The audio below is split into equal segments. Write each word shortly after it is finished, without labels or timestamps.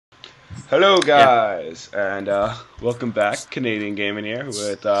Hello, Yeah. guys, and welcome back. Canadian Gaming here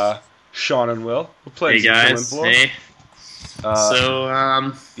with Sean and Will. We're playing Hey some Killing guys. Floor. Hey. Uh, So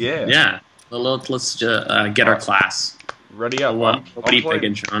yeah. yeah. Let's get our class. Ready up. What are you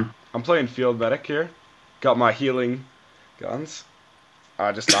picking, Sean? I'm playing Field Medic here. Got my healing guns.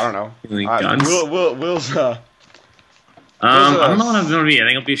 I don't know. Healing guns? Will's I don't know what I'm gonna be. I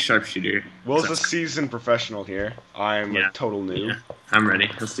think I'll be a sharpshooter. Will's a seasoned professional here. I'm a total noob. Yeah. I'm ready.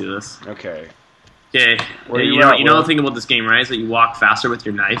 Let's do this. Okay. Okay. Where you you know at, you know Will? the thing about this game, right? Is that you walk faster with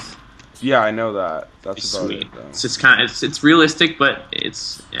your knife. Yeah, I know that. That's about Sweet. it, though. It's just kind of it's realistic, but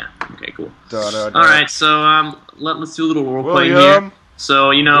it's okay, cool. Da. All right, so let's do a little role playing here. William? So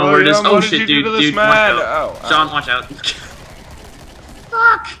you know we're just William, what shit, did you do dude, to this dude, man? watch out. Oh, Sean, watch out.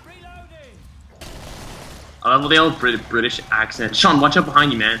 Fuck. I love the old British accent. Sean, watch out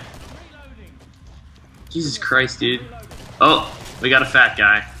behind you, man. Jesus Christ, dude. Oh, we got a fat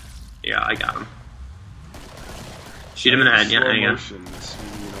guy. Yeah, I got him. Shoot him in the head. Yeah, there you go. Slow motion is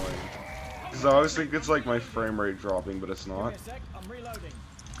really annoying. Because I always think it's like my frame rate dropping, but it's not.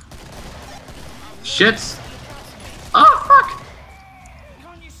 Shit. Oh,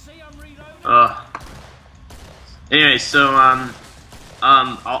 fuck. Anyway, so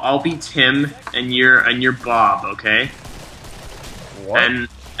I'll be Tim and you're Bob, okay? What?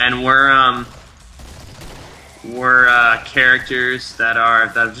 And we're characters that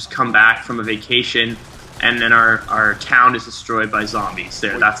have just come back from a vacation, and then our town is destroyed by zombies.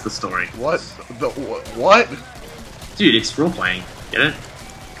 There, that's the story. What? What? Dude, it's role playing. Get it?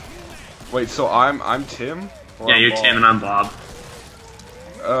 Wait, so I'm Tim? Or Yeah, I'm you're Bob? Tim and I'm Bob.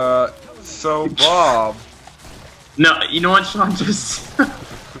 So Bob. No, you know what, Sean? Just dude,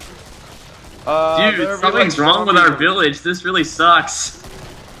 there be, something's like, wrong with our zombies. village. This really sucks.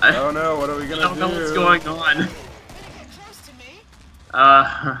 Oh no, what are we I gonna don't do? know what's going on.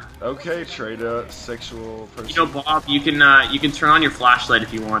 Okay, traitor, sexual person. You know, Bob, you can turn on your flashlight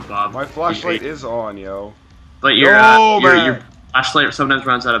if you want, Bob. My flashlight is on, yo. But your man. your flashlight sometimes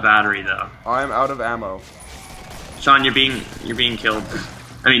runs out of battery, though. I'm out of ammo. Sean, you're being killed.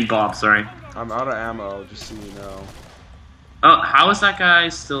 I mean, Bob, sorry. I'm out of ammo, just so you know. Oh, how is that guy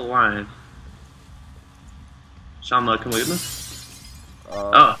still alive? Sean, look, can we leave him?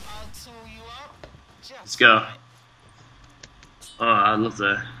 Oh. Let's go. Oh, I'd love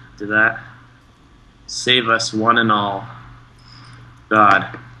to do that. Save us one and all.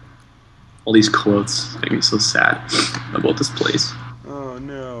 God. All these quotes make me so sad about this place. Oh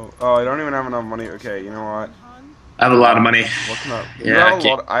no. Oh, I don't even have enough money. Okay, you know what? I have a lot of money. What can I? Yeah, You have okay.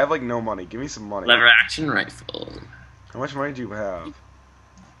 a lot. I have like no money. Give me some money. Lever action rifle. How much money do you have?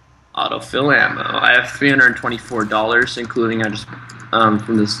 Autofill ammo. I have $324, including I just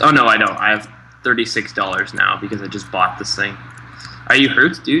from this. Oh no, I don't. I have $36 now because I just bought this thing. Are you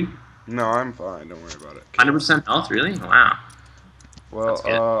hurt, dude? No, I'm fine. Don't worry about it. 100% health, really? Wow. Well, That's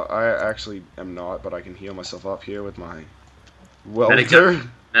good. I actually am not, but I can heal myself up here with my Medic welder.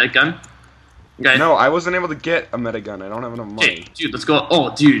 gun? Medic gun? Okay. No, I wasn't able to get a medigun. I don't have enough money. Okay, dude, let's go.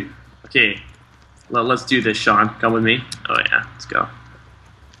 Oh, dude. Okay. Let's do this, Sean. Come with me. Oh, yeah. Let's go.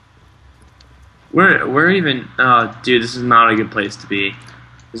 We're even... Oh, dude, this is not a good place to be.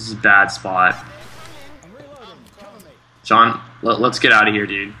 This is a bad spot. Sean, let's get out of here,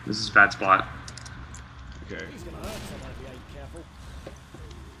 dude. This is a bad spot. Okay.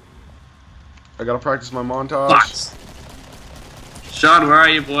 I gotta practice my montage. Fuck. Sean, where are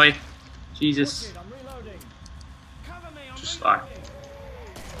you, boy? Jesus. Just fuck.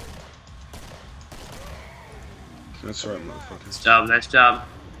 That's right, motherfucker. Nice job, nice job.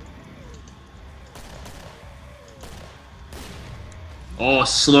 Oh,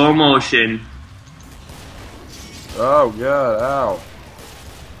 slow motion. Oh god, ow.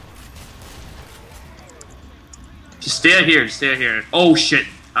 Just stay out here, just stay out here. Oh shit.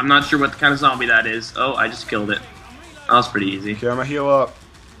 I'm not sure what kind of zombie that is. Oh, I just killed it. That was pretty easy. Okay, I'm gonna heal up.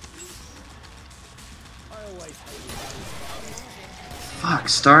 Fuck,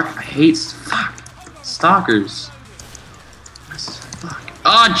 Stark. I hate stalkers. Fuck.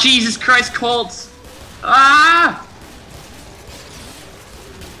 Oh, Jesus Christ, Colts! Ah!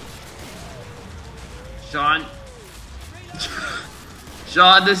 Sean.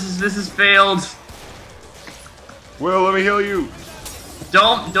 Sean, this is failed. Will, let me heal you.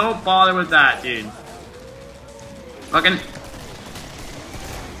 Don't bother with that, dude. Fucking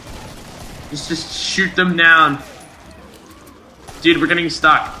just shoot them down. Dude, we're getting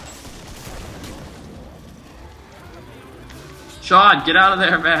stuck. Sean, get out of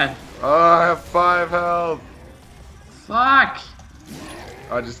there, man. I have 5 health. Fuck.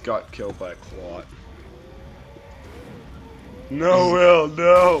 I just got killed by a clot. No, Will,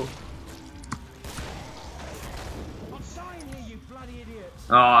 no.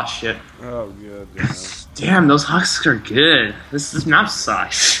 Oh shit. Oh, good. Yeah. Damn, those husks are good. This map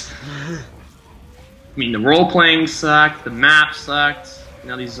sucks. I mean, the role playing sucked. The map sucked.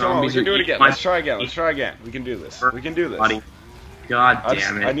 Now these Come on, we zombies can are do it eating again. my Let's try again. Let's try again. We can do this. We can do this. body. God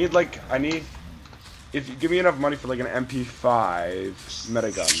damn I it. need if you give me enough money for like an MP5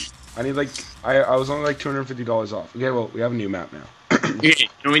 metagun. I need like, I was only like $250 off. Okay, well, we have a new map now. Okay, you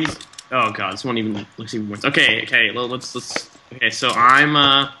know we need. Oh god, this one even looks even worse. Okay, okay, let's. Okay, so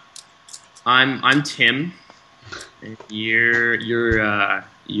I'm Tim. And you're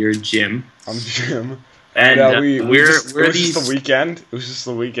Jim. I'm Jim. And it was these. just the weekend. It was just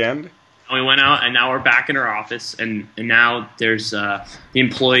the weekend. And we went out, and now we're back in our office, and now there's the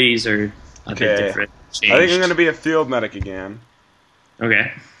employees are a bit different. Changed. I think I'm gonna be a field medic again.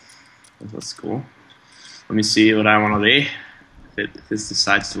 Okay, that's cool. Let me see what I want to be. If this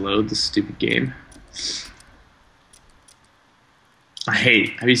decides to load this stupid game.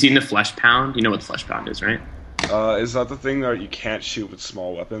 Have you seen the Flesh Pound? You know what the Flesh Pound is, right? Is that the thing that you can't shoot with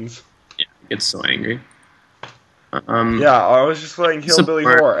small weapons? Yeah, it gets so angry. Yeah, I was just playing Hillbilly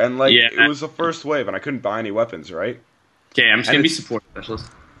Horror, and like yeah. it was the first wave, and I couldn't buy any weapons, right? Okay, I'm just gonna be support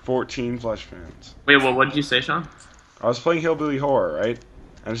specialist. 14 flesh pounds. Wait, well, what did you say, Sean? I was playing Hillbilly Horror, right?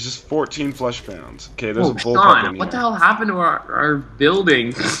 And it's just 14 flesh pounds. Okay, there's a bullpup Sean, in here. what the hell happened to our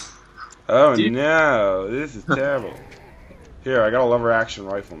building? Oh Dude. no, this is terrible. Here, I got a lever action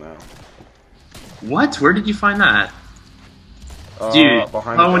rifle now. What? Where did you find that? Dude,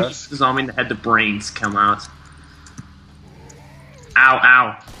 behind the when desk. the zombie in the head, the brains come out. Ow,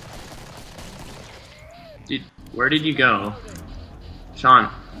 ow. Dude, where did you go? Sean.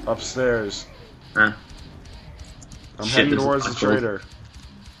 Upstairs. Huh. I'm heading towards the trader.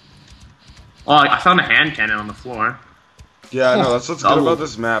 Oh, I found a hand cannon on the floor. Yeah, no, that's what's good about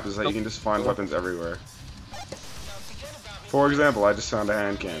this map, is that you can just find weapons everywhere. For example, I just found a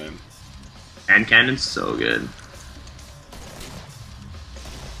hand cannon. Hand cannon's so good.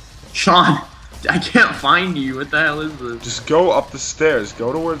 Sean, I can't find you. What the hell is this? Just go up the stairs.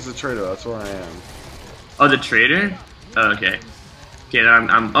 Go towards the trader. That's where I am. Oh, the trader? Oh, okay. Okay,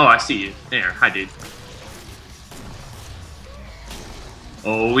 I'm. Oh, I see you. There. Hi, dude.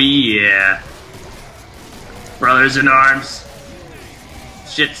 Oh yeah. Brothers in arms.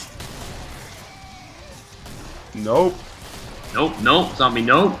 Shit. Nope. Nope, nope, zombie,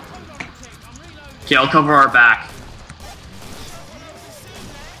 nope. Okay, I'll cover our back.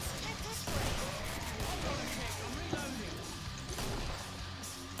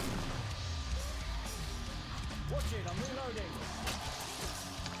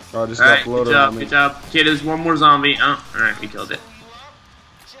 Oh, I just got bloated on me. Good job. Okay, there's one more zombie. Oh, alright, we killed it.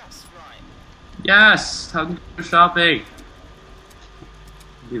 Yes! Time to go shopping.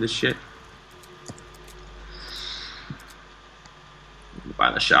 Do this shit.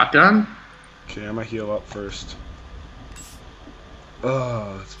 Buy the shotgun. Okay, I'm gonna heal up first.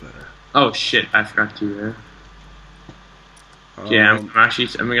 Oh, that's better. Oh shit, I forgot to do that. Yeah, I'm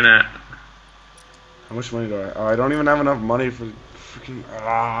gonna... How much money do I... Oh, I don't even have enough money for freaking...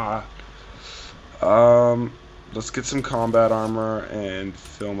 Let's get some combat armor and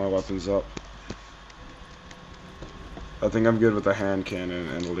fill my weapons up. I think I'm good with a hand cannon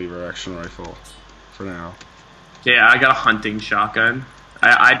and a lever action rifle for now. Yeah, I got a hunting shotgun.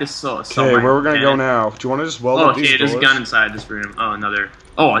 I just saw. Okay, where we're gonna go now? Do you want to just weld up these doors? There's a gun inside this room. Oh, another.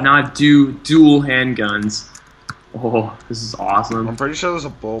 Oh, now I have dual handguns. Oh, this is awesome. I'm pretty sure there's a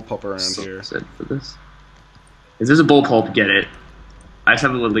bullpup around here. For this. If there's a bullpup, get it. I just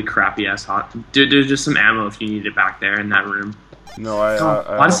have a literally crappy ass hot. Dude, there's just some ammo if you need it back there in that room. No,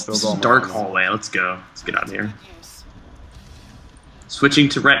 this is a dark hallway. Let's go. Let's get out of here. Switching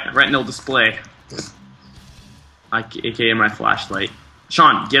to retinal display. AKA my flashlight.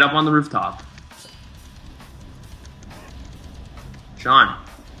 Sean, get up on the rooftop. Sean.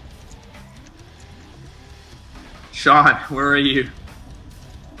 Sean, where are you?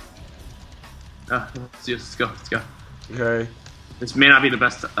 Let's go. Let's go. Okay. This may not be the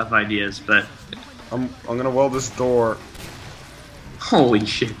best of ideas, but I'm gonna weld this door. Holy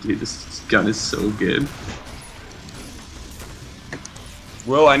shit, dude! This gun is so good.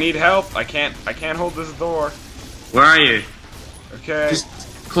 Will, I need help. I can't hold this door. Where are you? Okay. Just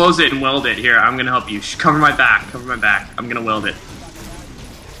close it and weld it. Here, I'm gonna help you. Cover my back. Cover my back. I'm gonna weld it.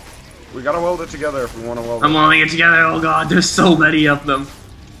 We gotta weld it together if we want to weld it. I'm welding it together. Oh god, there's so many of them.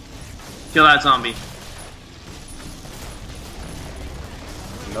 Kill that zombie.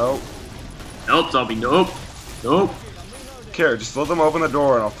 Nope. Nope, zombie. Nope. Nope. Here, just let them open the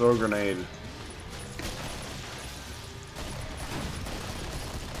door and I'll throw a grenade.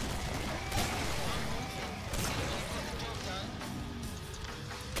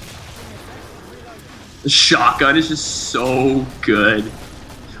 The shotgun is just so good.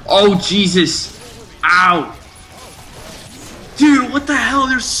 Oh, Jesus. Ow. Dude, what the hell?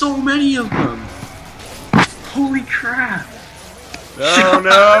 There's so many of them. Holy crap. No,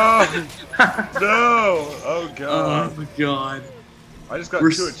 no. No. Oh, God. Oh, my God. I just got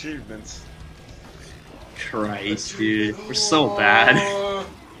 2 achievements. Christ, dude. We're so bad.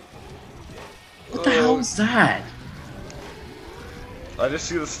 What the hell is that? I just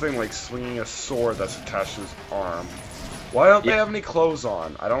see this thing like swinging a sword that's attached to his arm. Why don't they have any clothes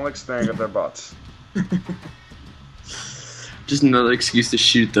on? I don't like staring at their butts. Just another excuse to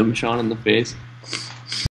shoot them, Sean, in the face.